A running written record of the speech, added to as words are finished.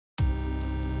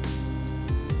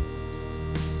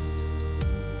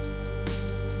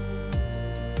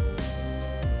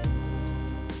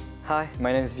Hi,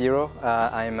 my name is Viro.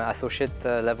 I'm Associate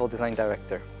Level Design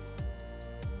Director.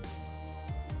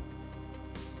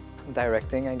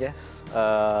 Directing, I guess.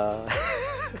 I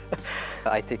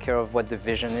take care of what the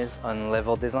vision is on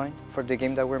level design for the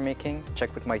game that we're making.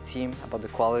 Check with my team about the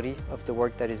quality of the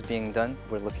work that is being done.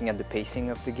 We're looking at the pacing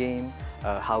of the game,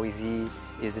 how easy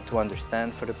is it to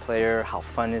understand for the player, how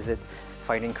fun is it,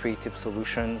 finding creative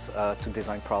solutions to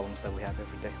design problems that we have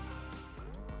every day.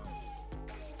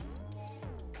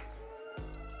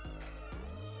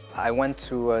 I went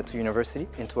to university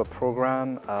into a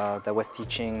program that was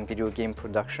teaching video game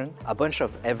production, a bunch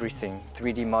of everything,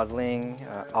 3D modeling,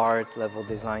 art, level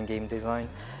design, game design,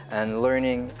 and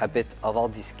learning a bit of all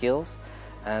these skills.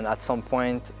 And at some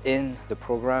point in the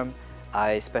program,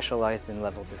 I specialized in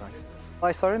level design.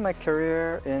 I started my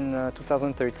career in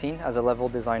 2013 as a level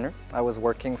designer. I was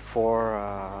working for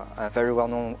a very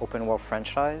well-known open world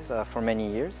franchise for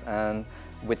many years, and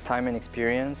with time and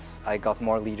experience, I got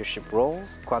more leadership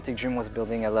roles. Quantic Dream was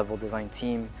building a level design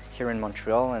team here in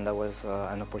Montreal, and that was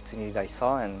an opportunity that I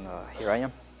saw, and here I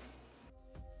am.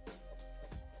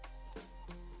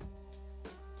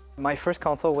 My first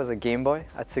console was a Game Boy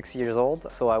at 6 years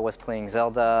old, so I was playing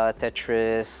Zelda,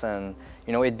 Tetris, and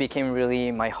it became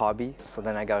really my hobby. So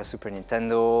then I got a Super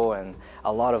Nintendo and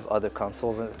a lot of other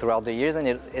consoles throughout the years,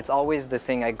 and it's always the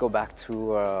thing I go back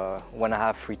to when I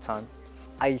have free time.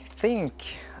 I think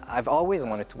I've always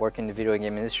wanted to work in the video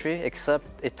game industry, except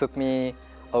it took me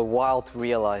a while to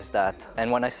realize that. And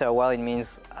when I say a while, it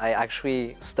means I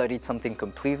actually studied something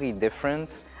completely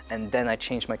different, and then I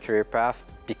changed my career path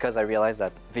because I realized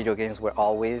that video games were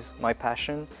always my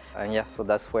passion. And yeah, so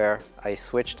that's where I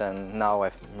switched, and now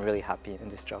I'm really happy in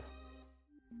this job.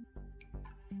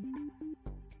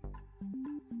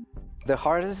 The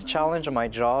hardest challenge of my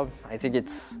job, I think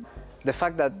it's the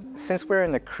fact that since we're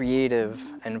in a creative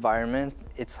environment,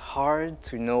 it's hard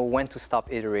to know when to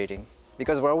stop iterating,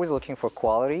 because we're always looking for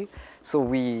quality, so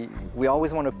we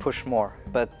always want to push more.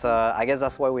 But I guess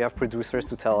that's why we have producers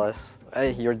to tell us,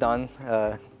 hey, you're done,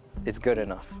 it's good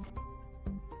enough.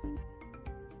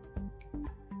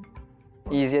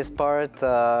 Easiest part,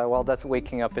 well, that's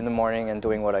waking up in the morning and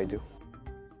doing what I do.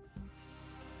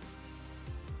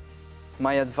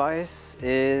 My advice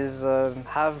is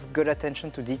have good attention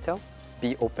to detail,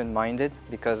 be open-minded,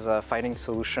 because finding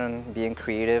solution, being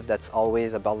creative, that's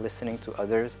always about listening to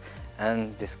others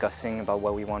and discussing about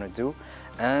what we want to do.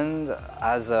 And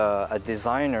as a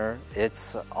designer,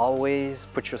 it's always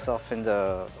put yourself in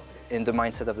the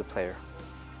mindset of the player.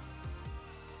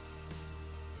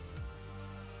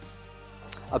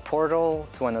 A portal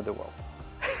to another world.